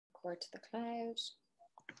Word to the cloud.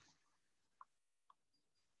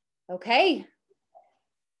 Okay.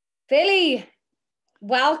 Billy,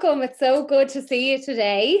 welcome. It's so good to see you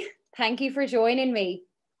today. Thank you for joining me.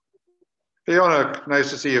 Fiona,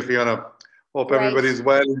 nice to see you, Fiona. Hope Great. everybody's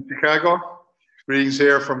well in Chicago. Greetings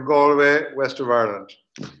here from Galway, west of Ireland.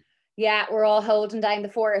 Yeah, we're all holding down the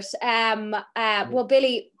fort. Well,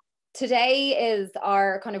 Billy, today is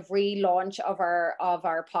our kind of relaunch of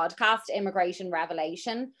our podcast, Immigration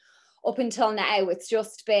Revelation. Up until now, it's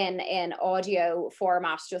just been in audio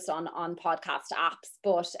format, just on podcast apps.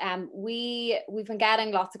 But we've been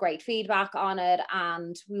getting lots of great feedback on it,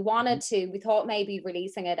 and we thought maybe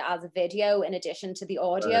releasing it as a video in addition to the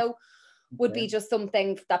audio would be just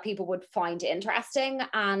something that people would find interesting.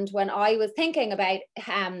 And when I was thinking about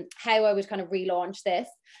how I would kind of relaunch this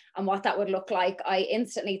and what that would look like, I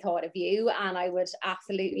instantly thought of you, and I would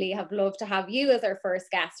absolutely have loved to have you as our first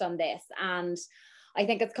guest on this. And I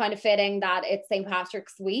think it's kind of fitting that it's St.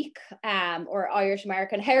 Patrick's Week, or Irish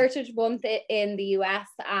American Heritage Month in the US.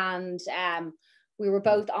 And we were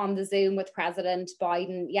both on the Zoom with President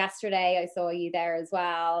Biden yesterday. I saw you there as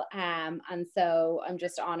well. And so I'm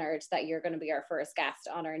just honored that you're going to be our first guest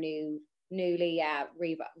on our newly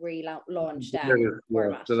relaunched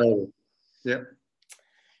format. Yeah.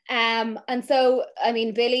 And so, I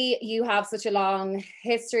mean, Billy, you have such a long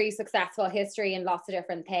successful history in lots of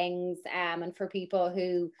different things. And for people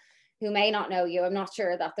who may not know you, I'm not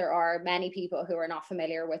sure that there are many people who are not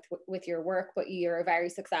familiar with your work, but you're a very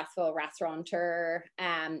successful restaurateur.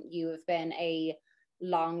 You have been a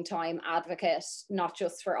long time advocate, not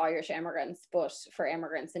just for Irish immigrants, but for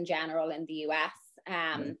immigrants in general in the US.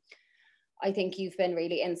 I think you've been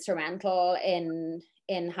really instrumental in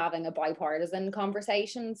having a bipartisan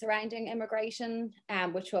conversation surrounding immigration,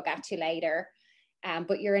 which we'll get to later.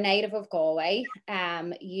 But you're a native of Galway.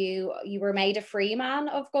 You were made a free man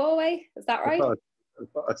of Galway, is that right?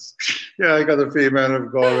 Yeah, I got a free man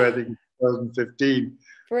of Galway, I think, in 2015.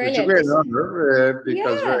 Brilliant. Which is a great honour,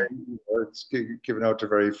 because it's given out to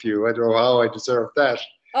very few. I don't know how I deserve that.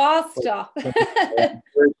 Oh, stop.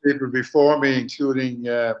 People before me, including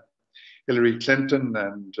Hillary Clinton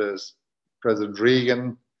and President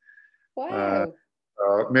Reagan. Wow.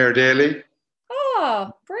 Mayor Daley.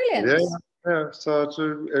 Oh, brilliant. Yeah, so it's a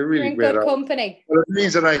really great good company. Well, it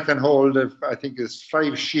means that I can hold, I think it's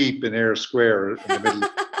 5 sheep in Eyre Square in the middle.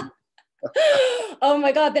 Oh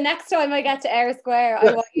my God, the next time I get to Eyre Square, I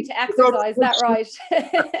want you to exercise that right.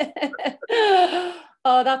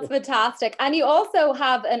 Oh, that's fantastic. And you also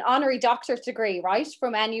have an honorary doctorate degree, right,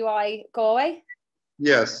 from NUI Galway?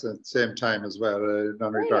 Yes, at the same time as well, an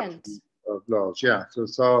honorary doctorate of laws. Yeah,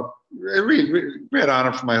 so a really great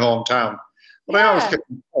honour for my hometown. But I always kept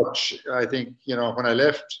in touch. I think, when I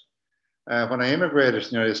left, when I immigrated to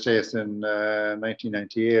the United States in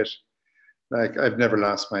 1998, like, I've never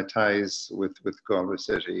lost my ties with Galway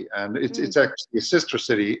City. And it's actually a sister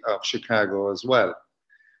city of Chicago as well.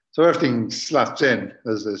 So everything slots in,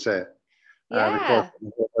 as they say. Because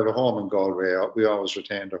we have a home in Galway. We always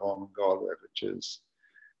retained a home in Galway, which is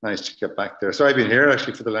nice to get back there. So I've been here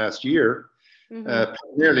actually for the last year.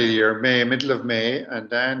 Nearly a year, middle of May, and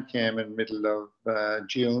Dan came in middle of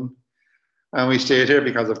June, and we stayed here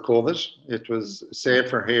because of COVID. It was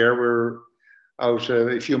safer here. We're out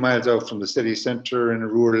a few miles out from the city centre in a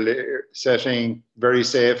rural setting, very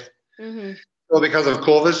safe. So because of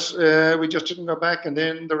COVID, we just didn't go back, and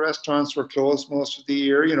then the restaurants were closed most of the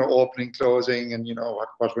year, opening, closing, and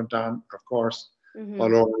what went on, of course,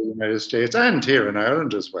 all over the United States and here in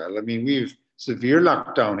Ireland as well. I mean, we've severe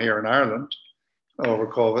lockdown here in Ireland over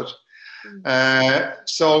COVID.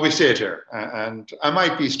 So we stayed here, and I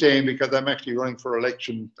might be staying because I'm actually running for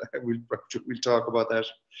election. We'll talk about that.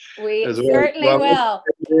 We certainly will.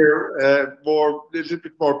 Here, a little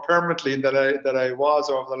bit more permanently than I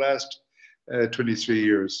was over the last 23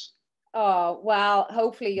 years. Oh, well,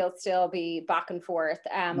 hopefully you'll still be back and forth.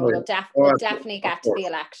 We'll definitely get to the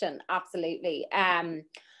election. Absolutely.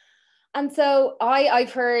 And so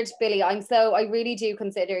I've heard, Billy, I really do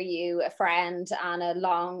consider you a friend and a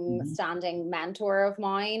long-standing mentor of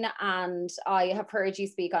mine. And I have heard you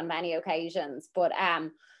speak on many occasions, but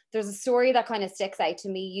there's a story that kind of sticks out to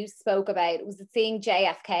me. You spoke about, was it seeing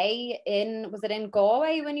JFK was it in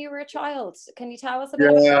Galway when you were a child? Can you tell us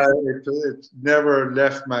about it? Yeah, it never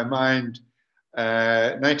left my mind.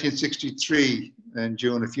 1963 in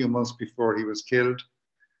June, a few months before he was killed.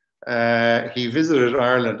 He visited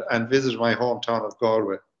Ireland and visited my hometown of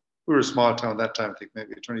Galway. We were a small town that time, I think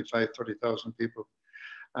maybe 25,000, 30,000 people.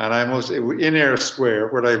 and I was in Ayr Square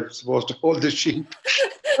where I was supposed to hold the sheep.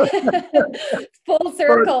 Full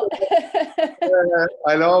circle.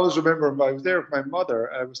 I'll always remember I was there with my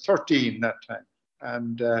mother. I was 13 that time,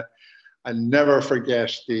 and I'll never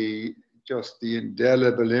forget the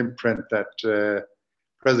indelible imprint that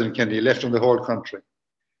President Kennedy left on the whole country.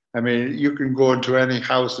 I mean, you can go into any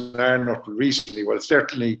house in Ireland up to recently, well,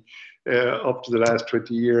 certainly up to the last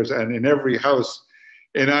 20 years, and in every house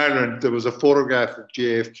in Ireland there was a photograph of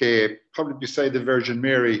JFK, probably beside the Virgin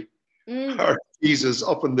Mary or Jesus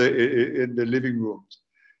up in the living rooms.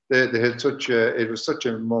 They had it was such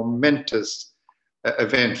a momentous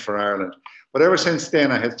event for Ireland. But ever since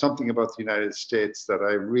then, I had something about the United States that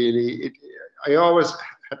I always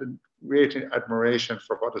had a great admiration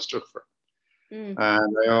for what it stood for. And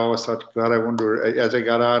I always thought, God, I wonder, as I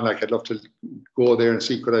got on, like, I'd love to go there and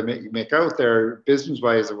see, could I make out there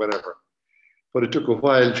business-wise or whatever. But it took a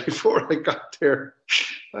while before I got there.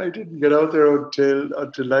 I didn't get out there until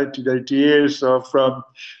 1998. So from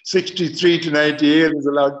 63 to 98 is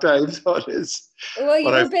a long time. So it is. Well, you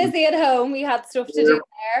were busy at home. You had stuff to do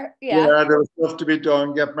there. Yeah, there was stuff to be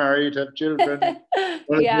done, get married, have children.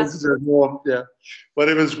 Yeah. But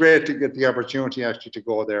it was great to get the opportunity actually to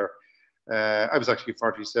go there. I was actually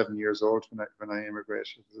 47 years old when I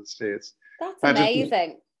immigrated to the States. That's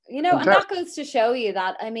amazing. You know, fantastic. And that goes to show you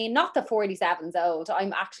that, I mean, not that 47's old.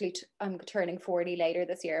 I'm actually, I'm turning 40 later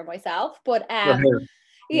this year myself, but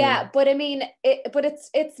yeah, but I mean,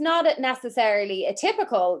 it's not necessarily a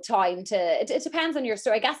typical time to, it depends on your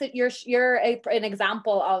story. I guess you're an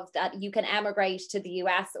example of that. You can emigrate to the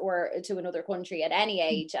US or to another country at any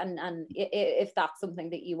age. And if that's something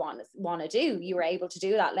that you want to do, you were able to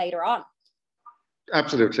do that later on.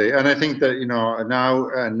 Absolutely. And I think that, you know,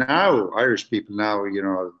 now Irish people now, you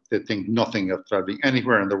know, they think nothing of traveling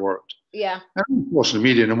anywhere in the world. Yeah. And social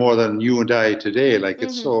media no more than you and I today. Like,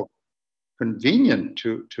 it's so convenient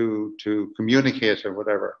to communicate or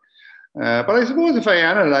whatever. But I suppose if I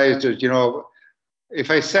analyzed it, you know, if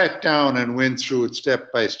I sat down and went through it step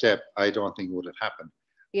by step, I don't think it would have happened.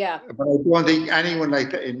 Yeah. But I don't think anyone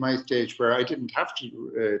like that in my stage where I didn't have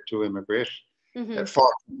to immigrate.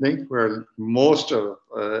 Fortunately, where most of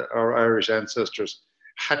our Irish ancestors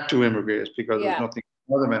had to immigrate because there's nothing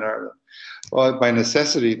for them in Ireland. Well, by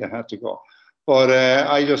necessity, they had to go. But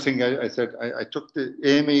I just think I said I took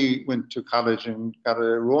Amy went to college and got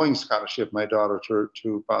a rowing scholarship, my daughter,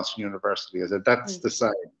 to Boston University. I said, that's the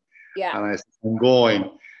sign. Yeah. And I said, I'm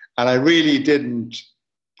going. And I really didn't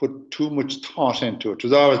put too much thought into it. It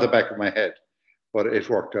was always the back of my head, but it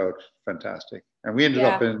worked out fantastic. And we ended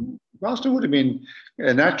up in Boston. Would have been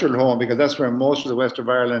a natural home because that's where most of the west of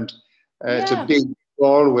Ireland, it's a big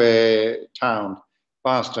Galway town,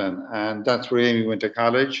 Boston, and that's where Amy went to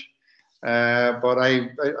college. But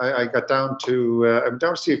I got down to, I'm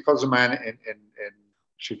down to see a cousin man in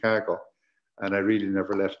Chicago, and I really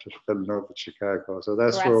never left it. Fell in love with Chicago. So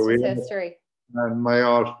that's where we history. And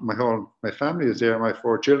my family is there, my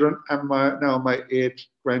 4 children, and my 8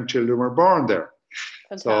 grandchildren were born there.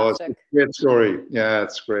 Fantastic. So it's a great story. Yeah,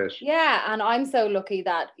 it's great. Yeah, and I'm so lucky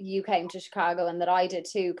that you came to Chicago and that I did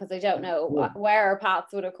too, because I don't know where our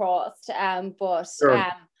paths would have crossed. And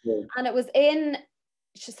it was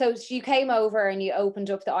so you came over and you opened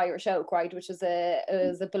up the Irish Oak, right, which was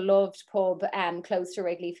a beloved pub close to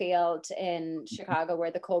Wrigley Field in Chicago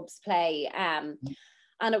where the Cubs play. And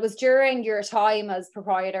it was during your time as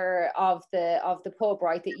proprietor of the pub,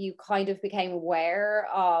 right, that you kind of became aware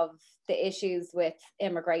of the issues with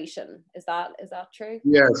immigration. Is that true?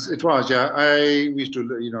 Yes, it was. Yeah, we used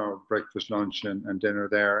to, you know, breakfast, lunch, and dinner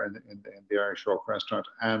there in the Irish Oak restaurant.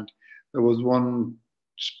 And there was one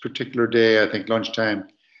particular day, I think lunchtime,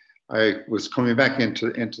 I was coming back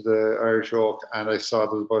into the Irish Oak, and I saw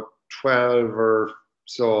there was about 12 or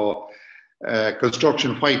so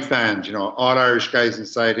construction white vans, you know, all Irish guys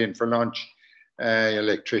inside in for lunch,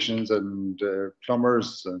 electricians and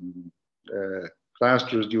plumbers and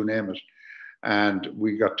plasterers, you name it. And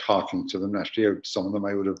we got talking to them. Actually, some of them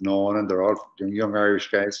I would have known, and they're all young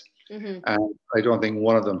Irish guys. And I don't think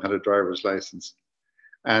one of them had a driver's license.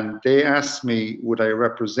 And they asked me, would I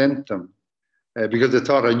represent them? Because they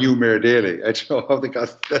thought I knew Mayor Daly. I don't know how they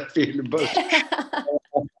got that feeling, but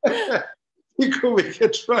could we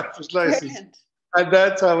get driver's license? Brilliant. And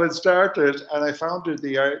that's how it started. And I founded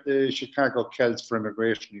the Chicago Celts for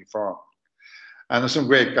Immigration Reform. And there's some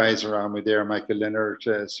great guys around me there, Michael Leonard,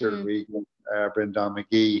 Cyril Regan, Brendan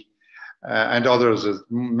McGee, and others,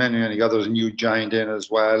 many others, and you joined in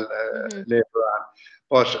as well later on.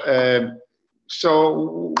 But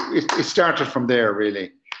so it started from there,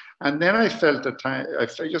 really. And then I felt I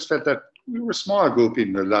just felt that we were a small group,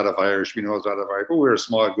 even a lot of Irish, we know a lot of Irish, but we were a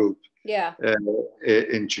small group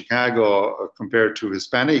in Chicago compared to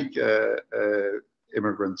Hispanic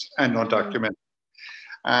immigrants and undocumented.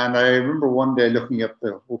 And I remember one day looking up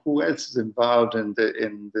who else is involved in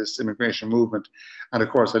this immigration movement, and of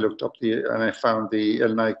course I looked up and I found the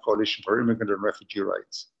Illinois Coalition for Immigrant and Refugee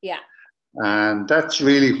Rights. Yeah. And that's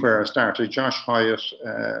really where I started. Josh Hyatt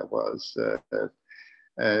was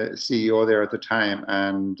CEO there at the time,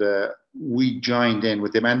 and we joined in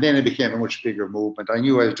with him, and then it became a much bigger movement. I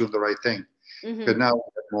knew I was doing the right thing, because now we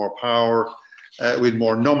had more power, with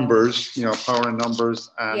more numbers, power and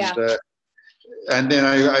numbers, and then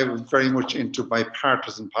I was very much into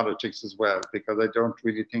bipartisan politics as well, because I don't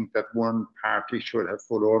really think that one party should have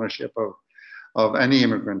full ownership of any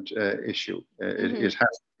immigrant issue. It has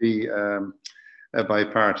to be a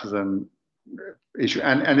bipartisan issue.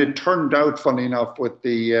 And it turned out, funny enough, with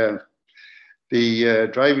the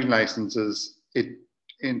driving licenses,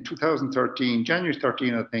 in 2013, January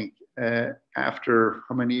 13, I think, after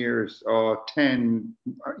how many years? 10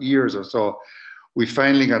 years or so, we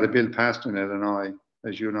finally got a bill passed in Illinois,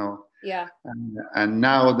 as you know. Yeah. And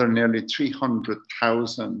now there are nearly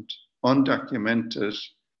 300,000 undocumented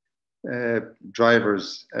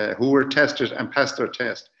drivers who were tested and passed their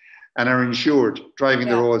test and are insured driving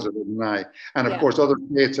the roads of Illinois. And of course, other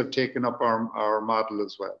states have taken up our model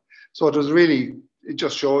as well. So it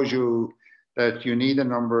just shows you that you need the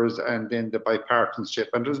numbers and then the bipartisanship.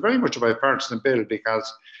 And it was very much a bipartisan bill,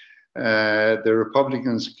 because the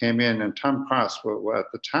Republicans came in, and Tom Cross, at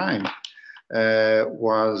the time,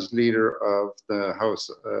 was leader of the House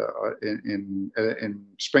in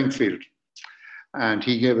Springfield, and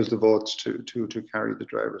he gave us the votes to carry the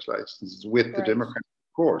driver's licenses with the Democrats.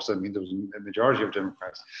 Of course, I mean, there was a majority of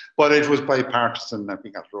Democrats, but it was bipartisan that we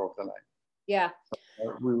got through over the line. Yeah,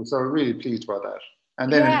 we were really pleased about that,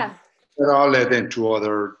 and then it all led into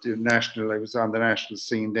other national. I was on the national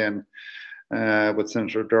scene then. With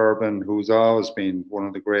Senator Durbin, who's always been one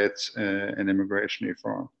of the greats in immigration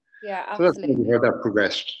reform. Yeah, absolutely. So that's where that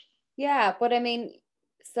progressed. Yeah, but I mean,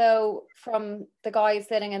 so from the guys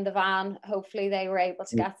sitting in the van, hopefully they were able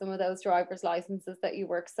to get some of those driver's licenses that you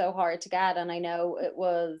worked so hard to get. And I know it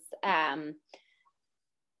was, kind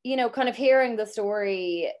of hearing the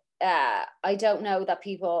story, I don't know that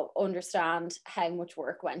people understand how much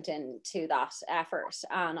work went into that effort.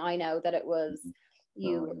 And I know that it was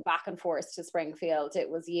you back and forth to Springfield. It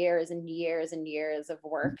was years and years and years of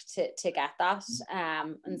work to get that.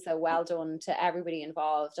 And so well done to everybody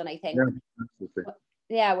involved. And I think,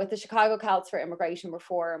 with the Chicago Celts for Immigration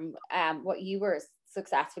Reform, what you were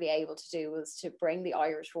successfully able to do was to bring the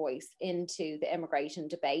Irish voice into the immigration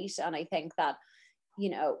debate. And I think that,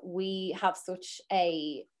 we have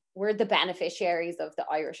we're the beneficiaries of the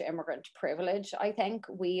Irish immigrant privilege. I think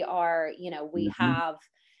we are, we have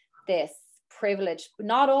this privilege,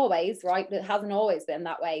 not always, right? It hasn't always been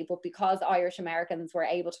that way, but because Irish Americans were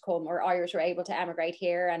able to come, or Irish were able to emigrate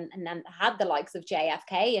here, and then had the likes of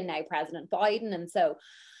JFK and now President Biden,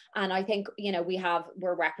 and I think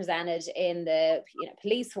we're represented in the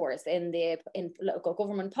police force, in local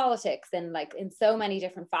government politics, in so many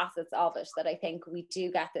different facets of it, that I think we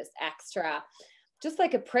do get this extra, just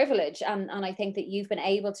like a privilege. And I think that you've been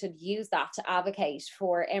able to use that to advocate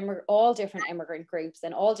for all different immigrant groups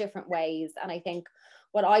in all different ways. And I think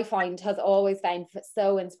what I find has always been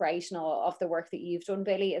so inspirational of the work that you've done,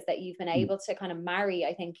 Billy, is that you've been able to kind of marry,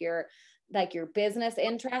 I think, your business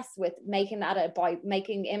interests with making that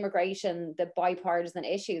making immigration the bipartisan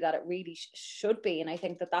issue that it really should be. And I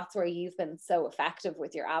think that that's where you've been so effective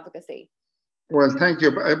with your advocacy. Well, thank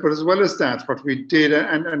you. But as well as that, what we did,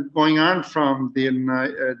 and going on from the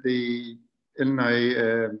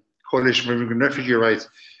Illinois Coalition for Immigrant and Refugee Rights,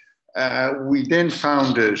 we then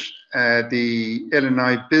founded the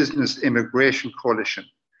Illinois Business Immigration Coalition.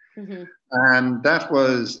 And that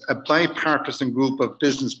was a bipartisan group of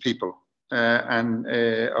business people, and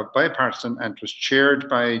of bipartisan, and it was chaired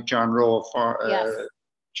by John Rowe, former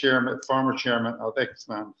chairman of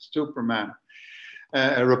X-Man, Superman.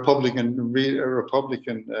 A Republican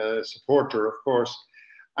supporter, of course,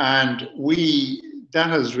 and that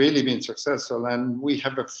has really been successful. And we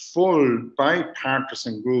have a full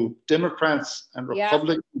bipartisan group, Democrats and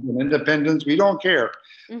Republicans and Independents. We don't care.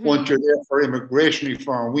 Once you're there for immigration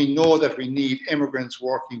reform, we know that we need immigrants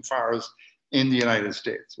working for us in the United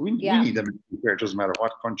States. We need them here. It doesn't matter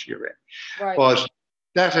what country you're in. Right. But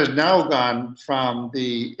that has now gone from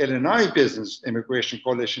the Illinois Business Immigration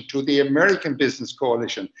Coalition to the American Business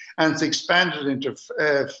Coalition, and it's expanded into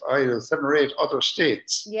 7 or 8 other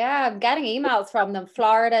states. Yeah, I'm getting emails from them,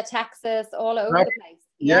 Florida, Texas, all over the place.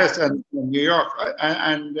 Yes, and New York,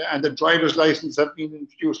 and the driver's license have been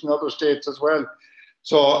introduced in other states as well.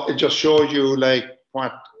 So it just shows you like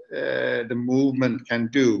what the movement can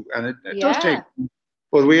do, and it does take.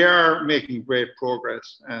 But we are making great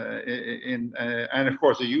progress and of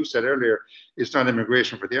course, as you said earlier, it's not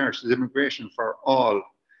immigration for the Irish; it's immigration for all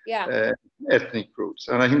ethnic groups,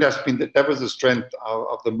 and I think that was the strength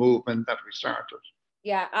of the movement that we started.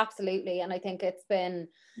 Yeah, absolutely, and I think it's been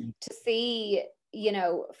to see, you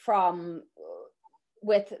know, from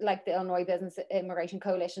with like the Illinois Business Immigration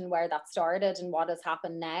Coalition where that started and what has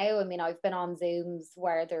happened now. I mean, I've been on Zooms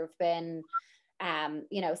where there have been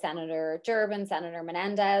you know, Senator Durbin, Senator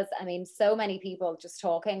Menendez. I mean, so many people just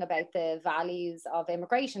talking about the values of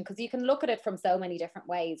immigration, because you can look at it from so many different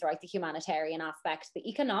ways, right? The humanitarian aspect, the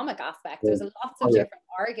economic aspect. There's lots of different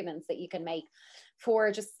arguments that you can make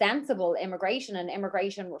for just sensible immigration and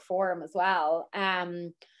immigration reform as well.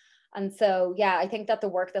 And so, yeah, I think that the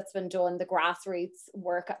work that's been done, the grassroots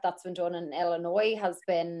work that's been done in Illinois has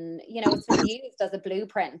been, you know, it's been used as a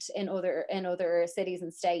blueprint in other cities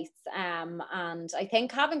and states. And I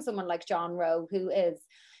think having someone like John Rowe, who is,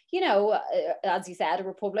 you know, as you said, a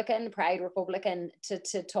Republican, a proud Republican,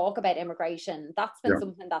 to talk about immigration, that's been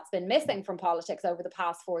something that's been missing from politics over the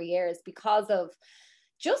past 4 years because of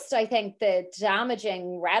just, I think, the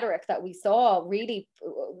damaging rhetoric that we saw really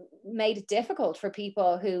made it difficult for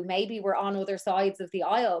people who maybe were on other sides of the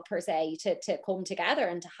aisle, per se, to come together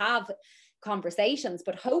and to have conversations.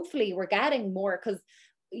 But hopefully we're getting more, because,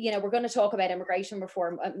 you know, we're going to talk about immigration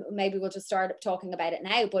reform. Maybe we'll just start talking about it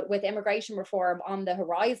now. But with immigration reform on the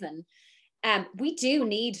horizon, we do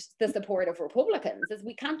need the support of Republicans, as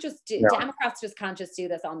we can't just do, Democrats just can't just do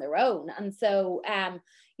this on their own. And so,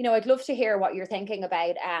 you know, I'd love to hear what you're thinking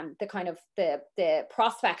about the kind of the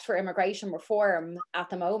prospect for immigration reform at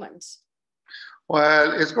the moment.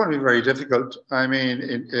 Well, it's going to be very difficult. I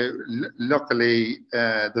mean, luckily,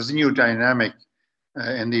 there's a new dynamic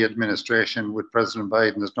in the administration with President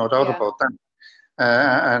Biden. There's no doubt about that.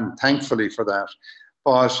 And thankfully for that.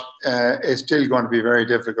 But it's still going to be very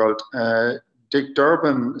difficult. Dick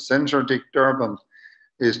Durbin, Senator Dick Durbin,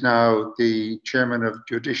 is now the chairman of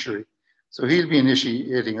Judiciary. So he'll be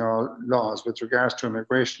initiating all laws with regards to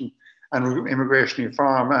immigration and immigration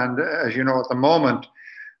reform. And as you know, at the moment,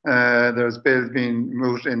 there's bills being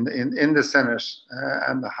moved in the Senate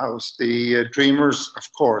and the House. The Dreamers, of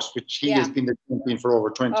course, which he has been the champion for over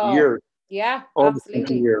 20 years. Yeah, over absolutely.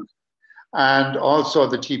 20 years. And also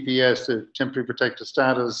the TPS, the temporary protected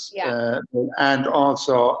status, and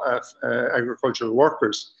also agricultural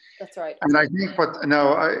workers. That's right. And I think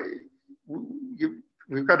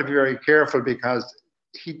we've got to be very careful, because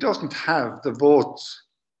he doesn't have the votes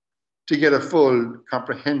to get a full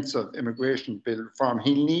comprehensive immigration bill reform.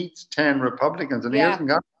 He needs 10 Republicans, and he hasn't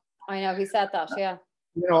got. I know, he said that,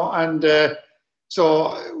 You know, and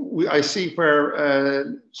so I see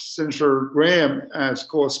where Senator Graham has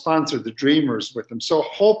co-sponsored the Dreamers with them. So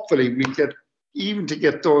hopefully we get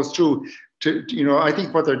those through. You know, I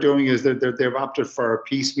think what they're doing is that they've opted for a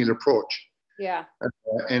piecemeal approach. Yeah.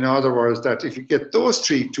 In other words, that if you get those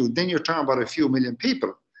three through, then you're talking about a few million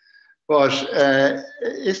people. But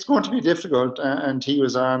it's going to be difficult. And he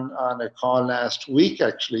was on a call last week,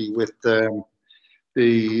 actually, with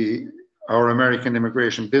our American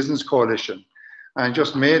Immigration Business Coalition, and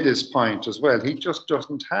just made this point as well. He just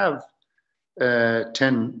doesn't have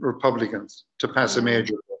 10 Republicans to pass a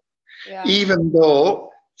major bill, even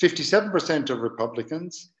though 57% of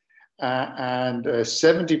Republicans and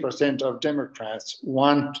 70% of Democrats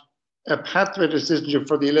want a pathway to citizenship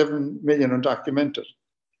for the 11 million undocumented.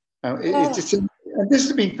 And this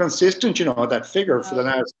has been consistent, you know, that figure for the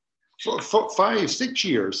last 5-6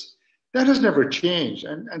 years. That has never changed,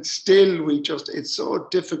 and still it's so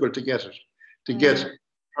difficult to get it.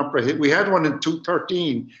 We had one in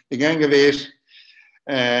 2013, the Gang of Eight,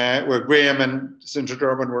 where Graham and Senator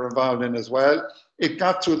Durbin were involved in as well. It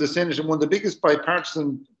got through the Senate and one of the biggest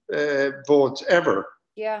bipartisan votes ever.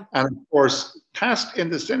 Yeah. And of course, passed in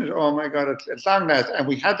the Senate. Oh my God, at long last. And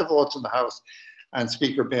we had the votes in the House, and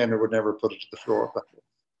Speaker Boehner would never put it to the floor.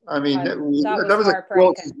 I mean, that was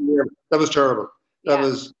terrible.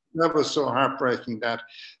 That was so heartbreaking.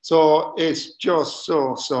 So it's just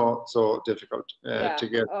so difficult to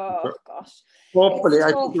get. Oh gosh. Hopefully,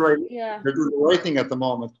 I think they're doing the right thing at the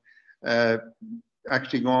moment.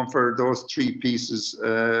 Actually going for those three pieces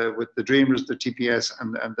with the Dreamers, the TPS,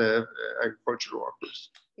 and the agricultural workers.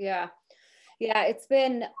 Yeah. Yeah, it's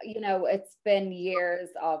been, it's been years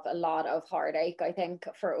of a lot of heartache, I think,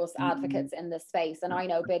 for us advocates in this space. And I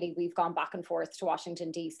know, Billy, we've gone back and forth to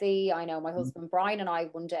Washington, D.C. I know my husband, Brian, and I,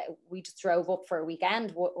 one day, we just drove up for a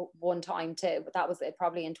weekend one time that was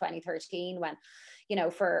probably in 2013 when,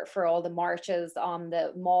 for all the marches on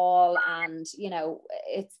the mall. And,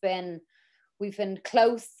 we've been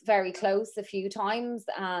close, very close a few times.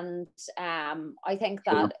 And I think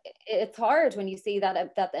that it's hard when you see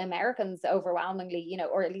that the Americans overwhelmingly,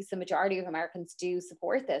 or at least the majority of Americans do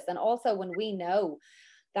support this. And also when we know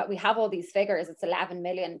that we have all these figures, it's 11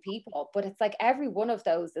 million people, but it's like every one of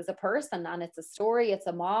those is a person and it's a story, it's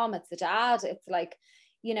a mom, it's a dad. It's like,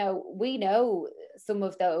 we know some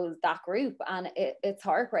of that group, and it's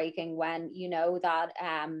heartbreaking when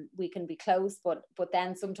that we can be close, but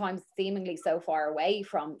then sometimes seemingly so far away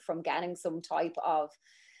from getting some type of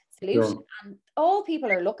solution. Yeah. And all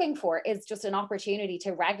people are looking for is just an opportunity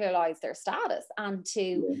to regularize their status and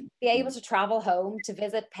to be able to travel home, to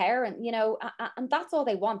visit parents, and that's all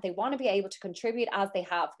they want. They want to be able to contribute as they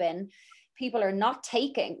have been. People are not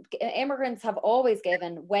taking, immigrants have always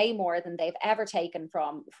given way more than they've ever taken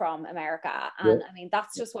from America. And I mean,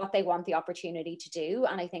 that's just what they want the opportunity to do.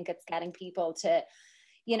 And I think it's getting people to,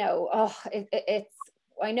 it's,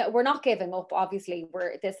 I know we're not giving up, obviously.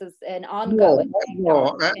 This is an ongoing thing.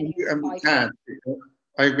 No, and we can't.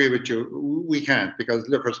 I agree with you. We can't, because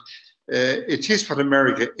look, it is what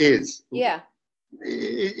America is. Yeah.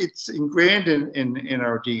 It's ingrained in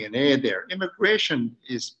our DNA there. Immigration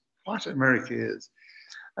is what America is.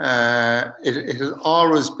 It has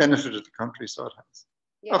always benefited the country, so it has.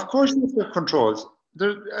 Yeah. Of course, there's controls.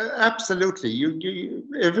 Absolutely,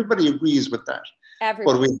 everybody agrees with that.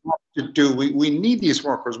 Everybody. But we have to we need these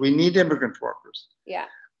workers. We need immigrant workers. Yeah.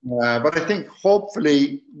 But I think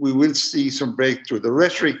hopefully we will see some breakthrough. The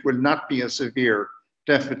rhetoric will not be as severe,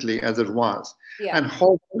 definitely, as it was. Yeah. And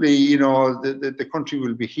hopefully, the country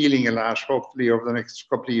will be healing a lot, hopefully, over the next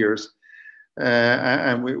couple of years.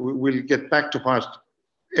 And we'll get back to what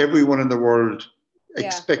everyone in the world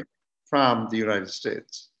expects from the United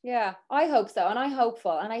States. Yeah, I hope so. And I'm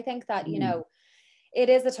hopeful. And I think that, it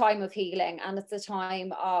is a time of healing, and it's a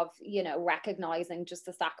time of, recognizing just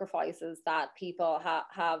the sacrifices that people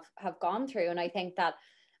have gone through. And I think that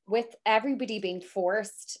with everybody being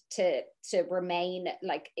forced to remain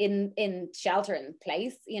like in shelter in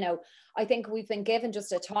place, I think we've been given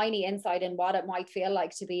just a tiny insight in what it might feel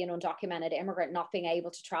like to be an undocumented immigrant, not being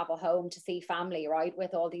able to travel home to see family, right?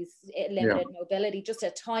 With all these limited mobility, just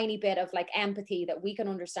a tiny bit of like empathy that we can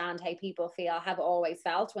understand how people have always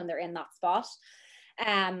felt when they're in that spot.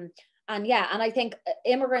 And I think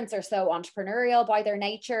immigrants are so entrepreneurial by their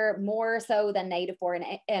nature, more so than native born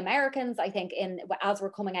Americans. I think as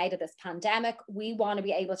we're coming out of this pandemic, we want to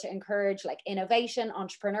be able to encourage like innovation,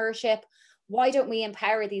 entrepreneurship. Why don't we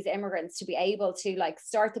empower these immigrants to be able to like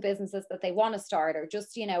start the businesses that they want to start, or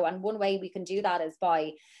just, and one way we can do that is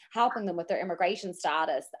by helping them with their immigration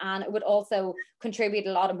status. And it would also contribute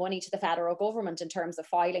a lot of money to the federal government in terms of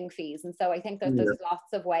filing fees. And so I think that there's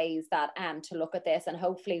lots of ways that to look at this, and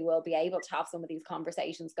hopefully we'll be able to have some of these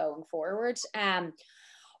conversations going forward.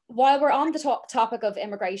 While we're on the topic of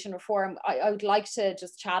immigration reform, I would like to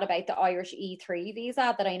just chat about the Irish E3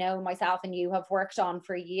 visa that I know myself and you have worked on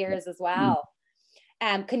for years as well.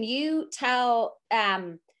 Can you tell,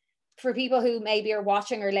 for people who maybe are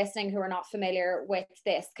watching or listening who are not familiar with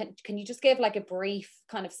this, can you just give like a brief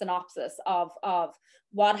kind of synopsis of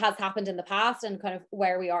what has happened in the past and kind of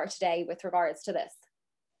where we are today with regards to this?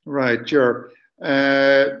 Right, sure.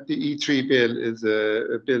 The E3 bill is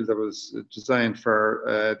a bill that was designed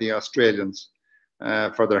for the Australians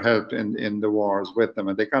for their help in the wars with them,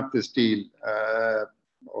 and they got this deal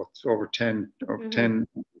it's over 10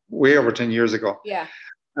 way over 10 years ago. Yeah.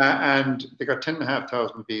 And they got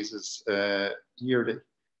 10,500 visas yearly.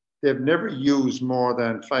 They've never used more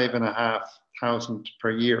than 5,500 per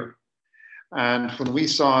year. And when we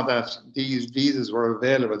saw that these visas were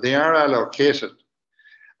available, they are allocated,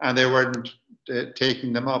 and they weren't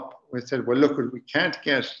taking them up. We said, well, look, we can't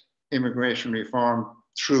get immigration reform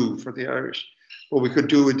through for the Irish, but we could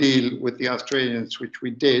do a deal with the Australians, which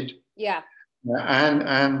we did. Yeah.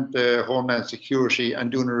 And Homeland Security,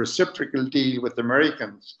 and doing a reciprocal deal with the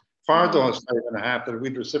Americans for those 5.5 that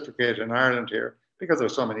we'd reciprocate in Ireland here, because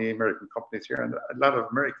there's so many American companies here, and a lot of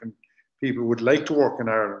American people would like to work in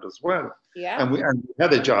Ireland as well. Yeah. And we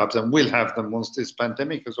had the jobs, and we'll have them once this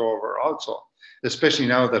pandemic is over also, especially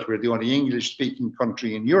now that we're the only English-speaking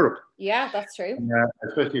country in Europe. Yeah, that's true.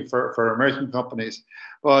 Especially for American companies.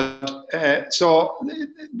 But so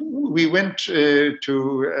we went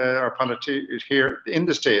to our politicians here in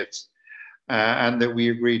the States, and that we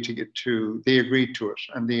agreed they agreed to it,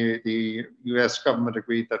 and the US government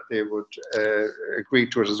agreed that they would agree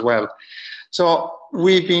to it as well. So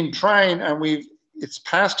we've been trying, and it's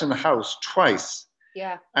passed in the House twice.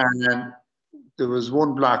 Yeah. And then there was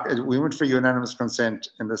one block. We went for unanimous consent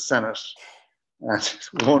in the Senate, and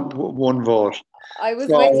one vote. I was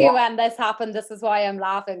with you when this happened. This is why I'm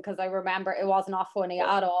laughing, because I remember it was not funny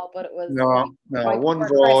at all, but it was one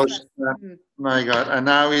vote. My God! And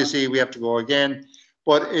now you see we have to go again,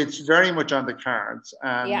 but it's very much on the cards.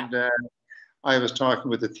 And I was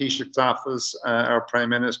talking with the Taoiseach's office, our Prime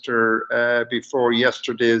Minister, before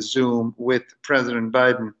yesterday's Zoom with President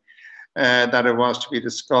Biden, that it was to be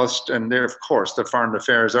discussed. And there, of course, our Foreign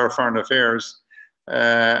Affairs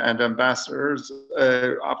and Ambassador's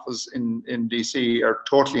office in DC are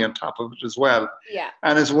totally on top of it as well. Yeah.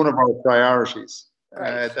 And it's one of our priorities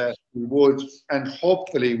that we would, and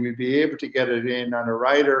hopefully we'll be able to get it in on a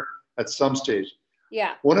rider at some stage.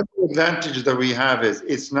 Yeah. One of the advantages that we have is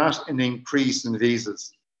it's not an increase in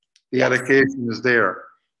visas. The allocation is there.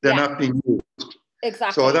 They're not being used.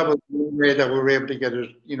 Exactly. So that was one way that we were able to get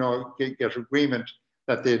it, get agreement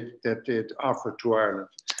that they'd offer to Ireland.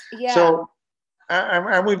 Yeah. So,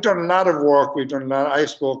 and we've done a lot of work. I've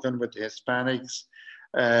spoken with the Hispanics.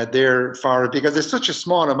 They're for it because it's such a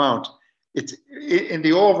small amount. It's in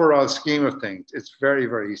the overall scheme of things, it's very,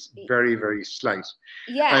 very, very, very slight.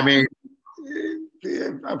 Yeah. I mean,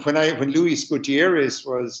 when Luis Gutierrez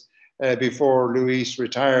was before Luis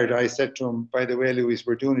retired, I said to him, "By the way, Luis,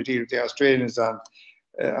 we're doing a deal with the Australians on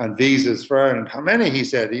visas for Ireland." How many? He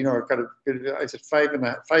said. I said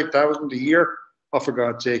 5,000 a year. Oh, for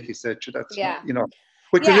God's sake, he said. That's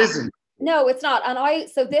which it isn't. No, it's not. And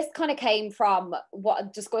so this kind of came from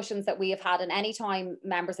what discussions that we have had. And anytime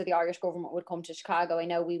members of the Irish government would come to Chicago, I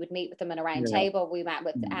know we would meet with them in a round table. We met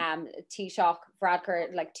with Taoiseach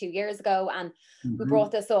Varadkar like 2 years ago, and we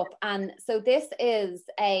brought this up. And so this is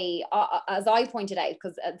as I pointed out,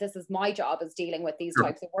 because this is my job, is dealing with these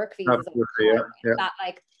types of work visas. That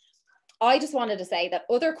I just wanted to say that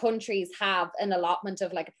other countries have an allotment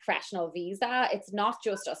of like a professional visa. It's not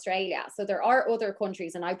just Australia. So there are other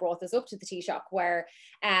countries, and I brought this up to the Taoiseach, where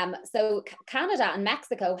so Canada and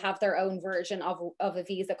Mexico have their own version of a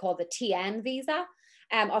visa called the TN visa.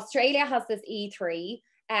 Australia has this E3.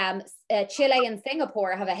 Chile and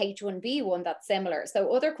Singapore have a H1B one that's similar.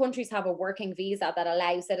 So other countries have a working visa that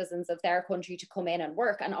allows citizens of their country to come in and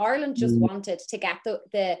work. And Ireland just wanted to get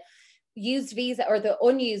the used visa or the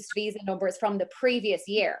unused visa numbers from the previous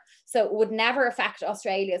year. So it would never affect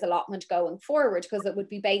Australia's allotment going forward, because it would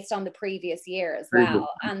be based on the previous year as well.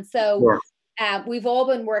 And so we've all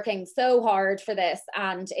been working so hard for this,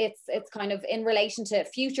 and it's kind of in relation to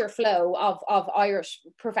future flow of Irish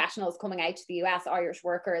professionals coming out to the US, Irish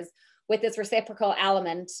workers, with this reciprocal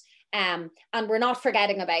element. And we're not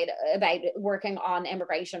forgetting about working on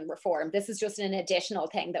immigration reform. This is just an additional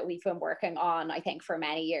thing that we've been working on, I think, for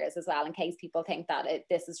many years as well, in case people think that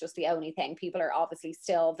this is just the only thing. People are obviously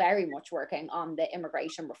still very much working on the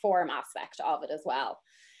immigration reform aspect of it as well.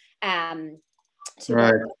 Do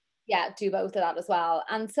both of that as well.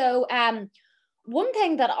 And so one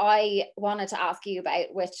thing that I wanted to ask you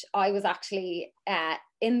about, which I was actually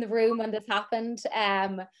in the room when this happened,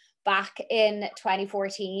 back in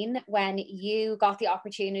 2014, when you got the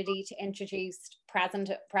opportunity to introduce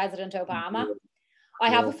President Obama.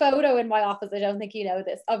 I have a photo in my office, I don't think you know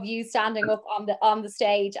this, of you standing up on the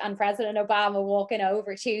stage and President Obama walking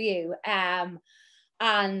over to you. And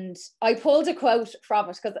I pulled a quote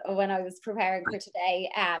from it, because when I was preparing for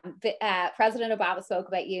today, President Obama spoke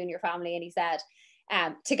about you and your family, and he said,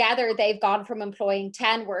 together they've gone from employing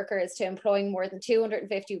 10 workers to employing more than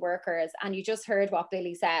 250 workers. And you just heard what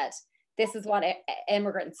Billy said. This is what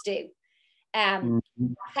immigrants do. Can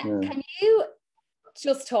you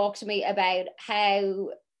just talk to me about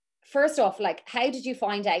how, first off, like, how did you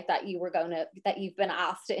find out that you've been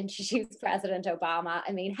asked to introduce President Obama?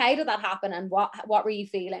 I mean, how did that happen, and what were you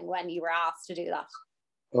feeling when you were asked to do that?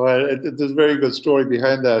 Well, there's a very good story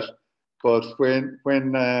behind that. But when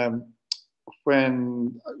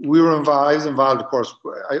we were involved, I was involved, of course.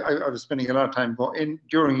 I was spending a lot of time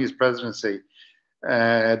during his presidency.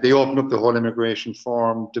 They opened up the whole immigration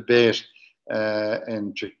reform debate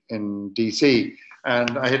in DC,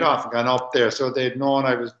 and I had often gone up there, so they'd known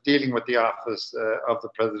I was dealing with the office of the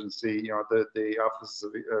presidency, the office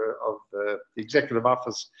of the executive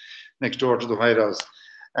office next door to the White House,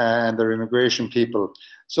 and their immigration people.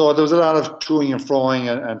 So there was a lot of toing and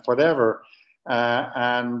froing and whatever.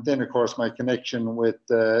 And then, of course, my connection with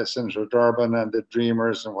Senator Durbin and the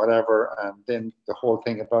Dreamers and whatever, and then the whole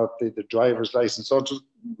thing about the driver's license. So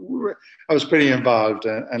I was pretty involved.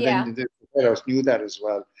 And then the White House knew that as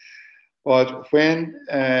well. But when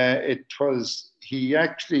he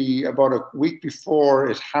actually, about a week before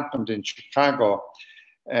it happened in Chicago,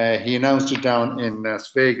 he announced it down in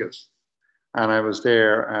Las Vegas. And I was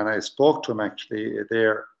there, and I spoke to him actually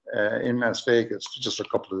there in Las Vegas for just a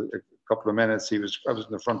couple of minutes. I was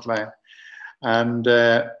in the front line, and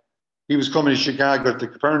he was coming to Chicago at the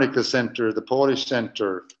Copernicus Center, the Polish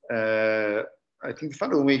Center. I think the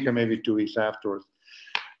following week or maybe 2 weeks afterwards.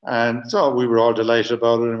 And so we were all delighted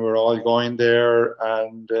about it, and we were all going there.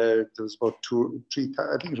 And there was about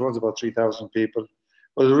 3,000 people. It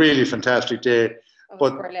was a really fantastic day.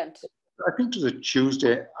 But brilliant. I think it was a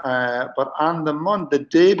Tuesday. But on the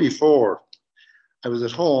day before, I was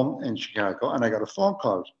at home in Chicago, and I got a phone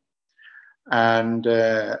call. And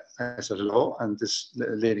I said hello, and this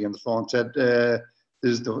lady on the phone said, "This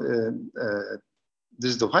is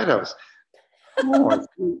the White House." Oh,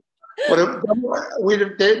 but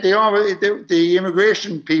the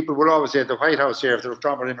immigration people would always say the White House here if they were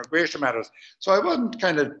talking about immigration matters. So I wasn't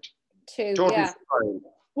kind of totally surprised.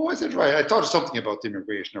 Oh, I said, right. I thought something about the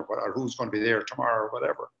immigration or who's going to be there tomorrow or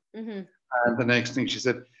whatever. Mm-hmm. And the next thing she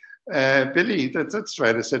said, Billy, that's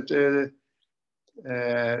right. I said, the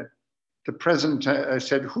president, I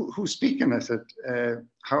said, who's speaking? I said,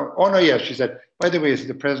 how? Oh, no, yeah. She said, by the way,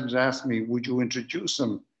 the president asked me, would you introduce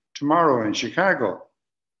him tomorrow in Chicago?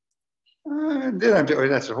 And then I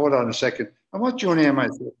said, hold on a second. And what's your name? I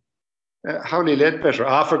said, Howley Ledbetter.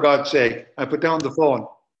 Ah, for God's sake. I put down the phone.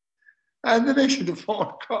 And the next thing the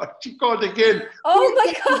phone called, she called again. Oh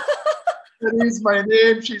my God. That is my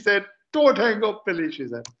name. She said, don't hang up, Billy, she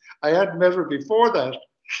said. I hadn't met her before that.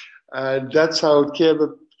 And that's how it came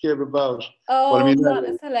about. Oh, well, I mean, that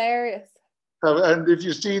is hilarious. And if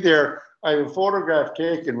you see there, I have a photograph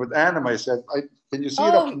taken with Anne and myself. Can you see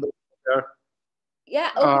it up from there?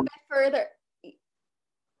 Yeah, a bit further.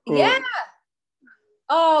 Yeah.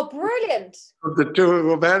 Oh, brilliant. The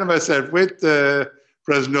two of Anne and myself with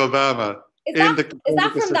President Obama. Is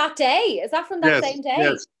that from that day? Is that from that same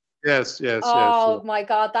day? Yes. Oh my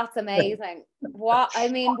God, that's amazing. What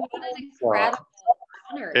an incredible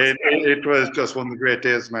honor. It was just one of the great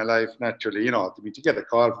days of my life, naturally, to get a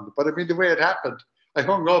call from but I mean, the way it happened, I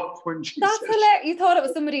hung up when she That's hilarious. You thought it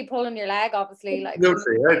was somebody pulling your leg, obviously.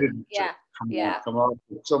 Absolutely, I didn't. Come on,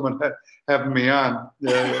 someone having me on.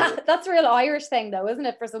 That's a real Irish thing, though, isn't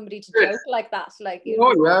it, for somebody to joke like that?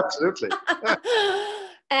 Oh, yeah, absolutely.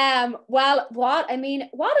 Well, what an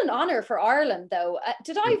honor for Ireland, though.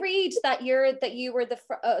 Did I read that you were the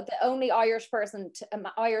only Irish person,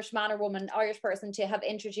 Irish man or woman, Irish person to have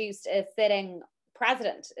introduced a sitting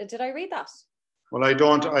president? Did I read that? Well, I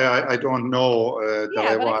don't know. I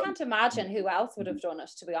can't imagine who else would have done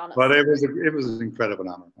it, to be honest. But it was an incredible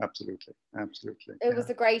honor. Absolutely. It was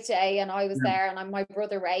a great day, and I was there, and my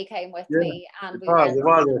brother Ray came with me, and there was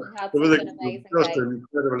an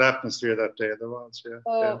incredible atmosphere that day. There was, yeah.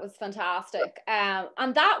 Oh, it was fantastic.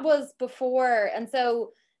 And that was before, and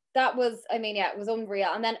so that was, it was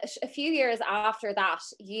unreal. And then a few years after that,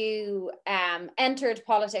 you entered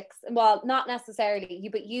politics. Well, not necessarily,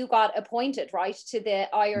 but you got appointed, right, to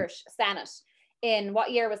the Irish Senate. In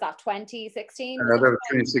what year was that? 2016? That was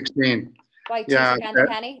 2016. By Taoiseach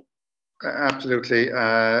Kenny? Absolutely.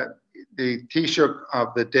 The Taoiseach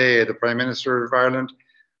of the day, the Prime Minister of Ireland,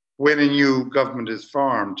 when a new government is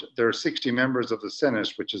formed, there are 60 members of the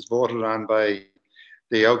Senate, which is voted on by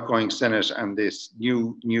the outgoing Senate and this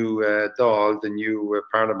new Dáil, the new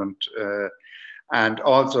Parliament, and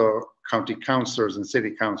also county councillors and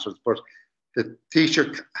city councillors. But the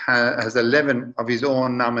Taoiseach has 11 of his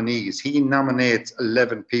own nominees. He nominates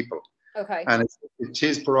 11 people. Okay. And it's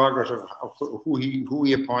his prerogative of who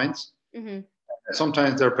he appoints. Mm-hmm.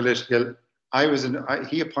 Sometimes they're political.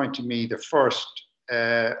 He appointed me the first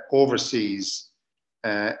overseas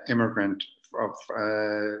immigrant of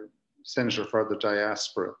senator for the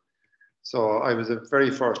diaspora. So I was the very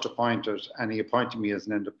first appointed, and he appointed me as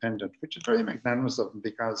an independent, which is very magnanimous of him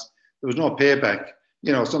because there was no payback.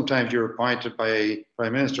 Sometimes you're appointed by a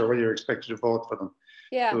prime minister, well, you're expected to vote for them.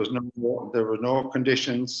 Yeah. There were no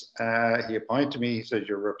conditions. He appointed me. He said,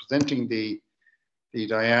 "You're representing the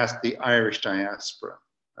Irish diaspora."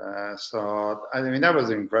 So that was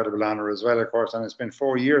an incredible honor as well, of course, and I spent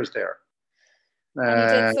 4 years there.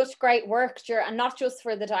 And you did such great work, and not just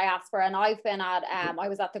for the diaspora. And I've been at, I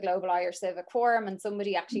was at the Global Irish Civic Forum, and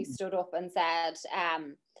somebody actually stood up and said,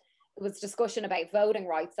 it was discussion about voting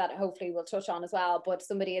rights that hopefully we'll touch on as well. But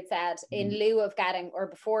somebody had said, in lieu of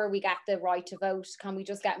before we get the right to vote, can we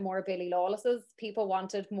just get more Billy Lawlesses? People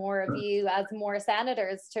wanted more of you as more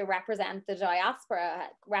senators to represent the diaspora,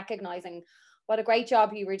 recognising what a great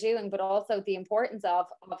job you were doing, but also the importance of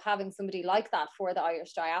having somebody like that for the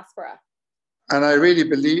Irish diaspora. And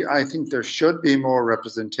I think there should be more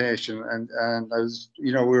representation. And I was,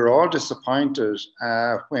 we were all disappointed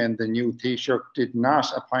when the new Taoiseach did not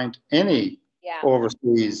appoint any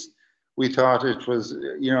overseas. We thought it was,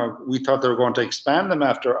 we thought they were going to expand them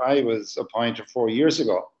after I was appointed 4 years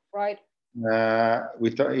ago. Right. We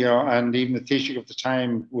thought, and even the Taoiseach of the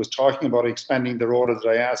time was talking about expanding the role of the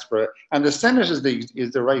diaspora. And the Senate is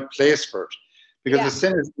the right place for it, because the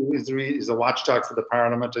Senate is a watchdog for the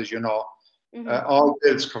Parliament, as you know. All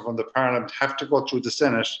bills come from the Parliament have to go through the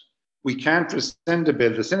Senate. We can't rescind a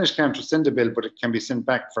bill. The Senate can't rescind a bill, but it can be sent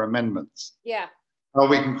back for amendments. Yeah. Or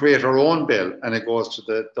we can create our own bill, and it goes to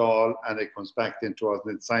the Dáil, and it comes back into us,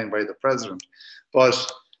 and it's signed by the President.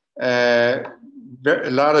 But a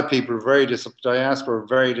lot of people, diaspora,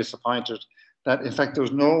 very disappointed that, in fact, there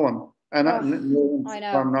was no one, and no one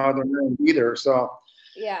from Northern Ireland either. So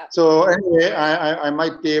anyway, I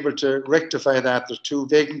might be able to rectify that. There's 2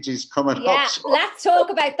 vacancies coming up. Yeah, so let's talk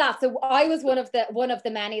about that. So I was one of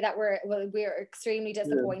the many that were extremely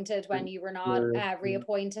disappointed when you were not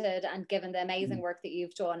reappointed and given the amazing work that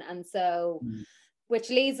you've done. And so, which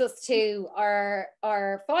leads us to our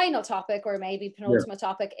final topic, or maybe penultimate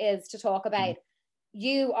topic, is to talk about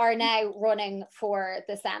you are now running for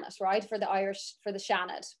the Senate, right? For the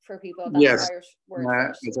Seanad, for people. That's Irish word.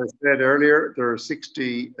 As I said earlier, there are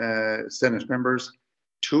 60 Senate members.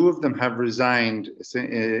 2 of them have resigned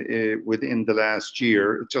within the last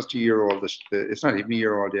year. It's just a year old. It's not even a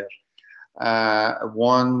year old yet.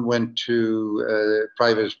 One went to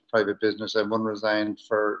private business, and one resigned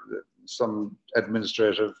for some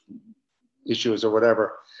administrative issues or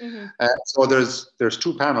whatever. So there's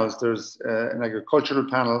 2 panels. There's an agricultural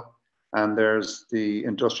panel, and there's the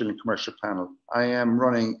industrial and commercial panel. I am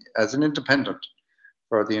running as an independent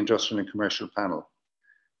for the industrial and commercial panel.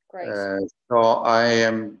 Great. So I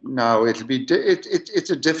am now. It's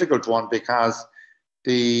a difficult one, because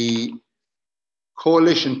the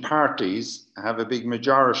coalition parties have a big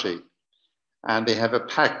majority, and they have a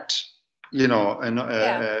pact,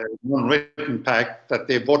 one written pact that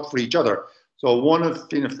they vote for each other. So one of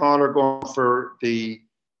Fianna Fáil are going for the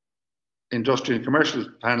industrial and commercial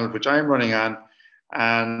panel, which I'm running on,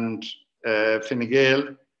 and Fine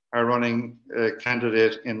Gael are running a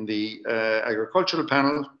candidate in the agricultural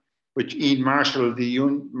panel, which Ian Marshall, the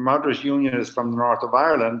moderate unionist from the north of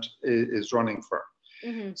Ireland, is running for.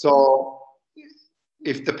 So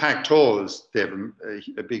if the pact holds, they have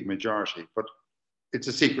a big majority, but it's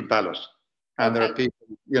a secret ballot. And there are people,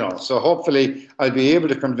 so hopefully I'll be able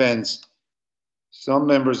to convince some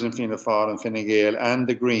members in Fianna Fáil and Fine Gael and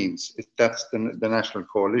the Greens, if that's the national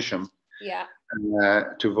coalition,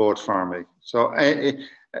 to vote for me. So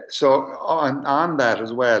on that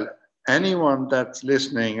as well, anyone that's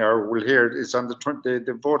listening or will hear it, it's on the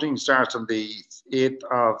voting starts on the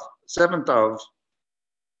 7th of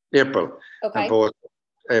April. Okay. And vote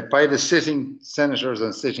by the sitting senators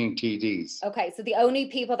and sitting TDs. Okay, so the only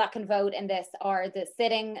people that can vote in this are the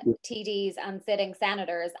sitting TDs and sitting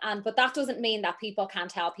senators, but that doesn't mean that people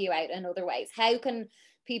can't help you out in other ways. How can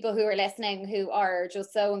people who are listening, who are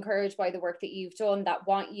just so encouraged by the work that you've done, that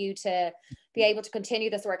want you to be able to continue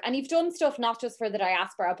this work? And you've done stuff not just for the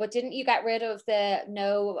diaspora, but didn't you get rid of the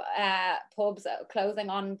pubs closing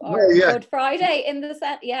on Good Friday in the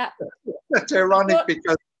set? Yeah. That's ironic,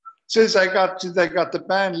 because since I got the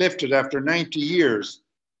ban lifted after 90 years,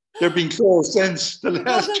 they've been closed since the last.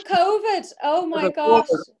 Because of COVID. Oh my gosh!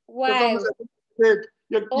 Wow.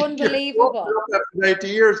 Unbelievable. After 90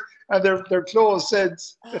 years, and they're closed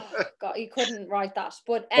since. Oh God, you couldn't write that.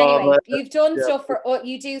 But anyway, you've done stuff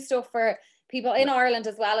you do stuff for people in Ireland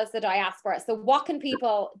as well as the diaspora. So what can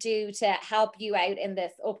people do to help you out in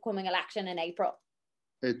this upcoming election in April?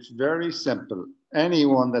 It's very simple.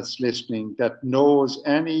 Anyone that's listening that knows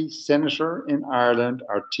any senator in Ireland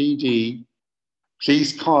or TD,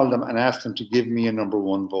 please call them and ask them to give me a number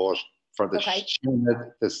 1 vote for the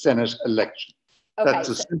Senate election. Okay. That's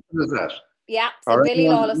as simple as that. Yeah, so Billy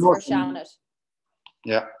Lawless for Seanad.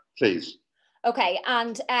 Yeah, please. Okay,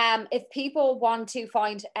 and if people want to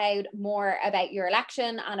find out more about your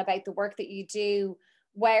election and about the work that you do,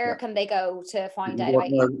 where can they go to find out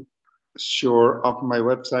about you? Sure, up on my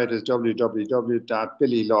website is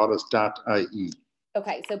www.billylawless.ie.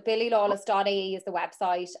 Okay, so billylawless.ie is the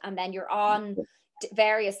website, and then you're on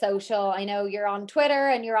various social. I know you're on Twitter,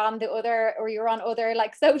 and you're on you're on other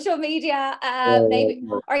like social media. Maybe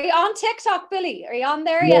are you on TikTok, Billy? Are you on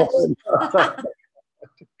there yet?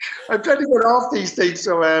 I'm trying to get off these things,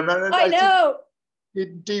 so I know.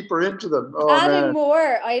 get deeper into them. Oh, Adding man.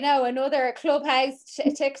 more, I know, another Clubhouse,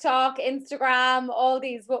 TikTok, Instagram, all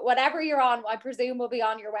these, whatever you're on, I presume will be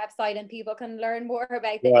on your website, and people can learn more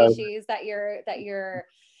about the issues that you're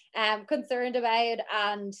concerned about.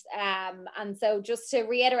 And so just to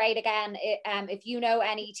reiterate again, if you know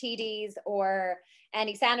any TDs or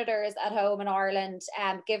any senators at home in Ireland,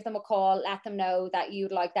 give them a call, let them know that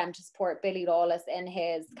you'd like them to support Billy Lawless in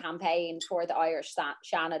his campaign for the Irish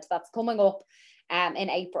Seanad that's coming up in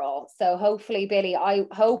April. So hopefully, Billy, I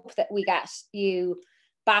hope that we get you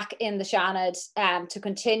back in the Seanad to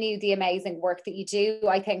continue the amazing work that you do.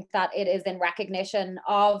 I think that it is in recognition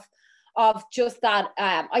of just that.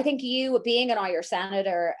 I think you being an Irish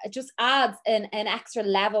senator just adds an extra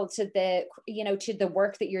level to the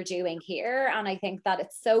work that you're doing here. And I think that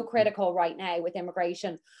it's so critical right now with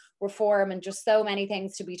immigration reform and just so many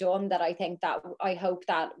things to be done, that I hope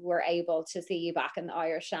that we're able to see you back in the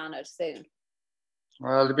Irish Seanad soon.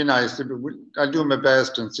 Well, it'd be nice. I'll do my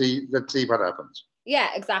best and let's see what happens. Yeah,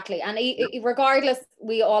 exactly. And regardless,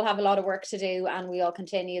 we all have a lot of work to do, and we'll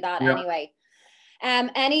continue that anyway.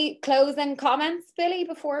 Any closing comments, Billy,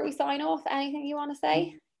 before we sign off? Anything you want to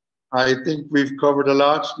say? I think we've covered a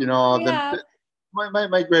lot.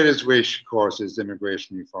 My greatest wish, of course, is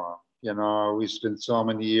immigration reform. We spent so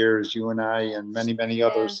many years, you and I and many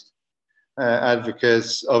others,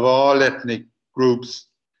 advocates of all ethnic groups,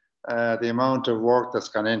 the amount of work that's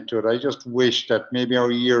gone into it. I just wish that maybe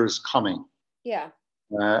our year is coming. Yeah.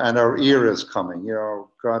 And our era is coming.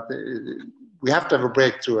 God, we have to have a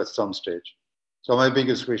breakthrough at some stage. So my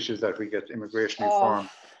biggest wish is that we get immigration reform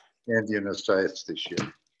in the United States this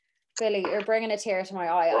year. Billy, you're bringing a tear to my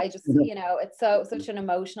eye. I just, it's such an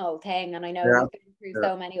emotional thing. And I know we've been through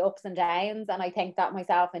so many ups and downs. And I think that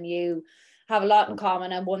myself and you have a lot in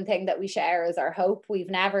common. And one thing that we share is our hope. We've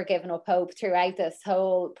never given up hope throughout this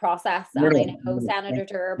whole process. And I know Senator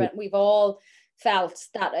Durbin, we've all felt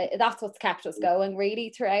that that's what's kept us going really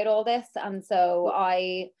throughout all this. And so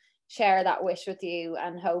I share that wish with you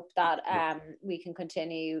and hope that we can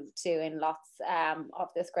continue doing lots of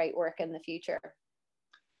this great work in the future.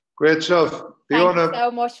 Great stuff. Thank you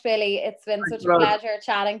so much, Billy. It's been such a pleasure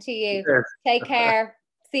chatting to you. Take care.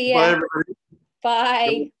 See you. Bye,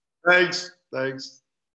 everybody. Bye. Thanks.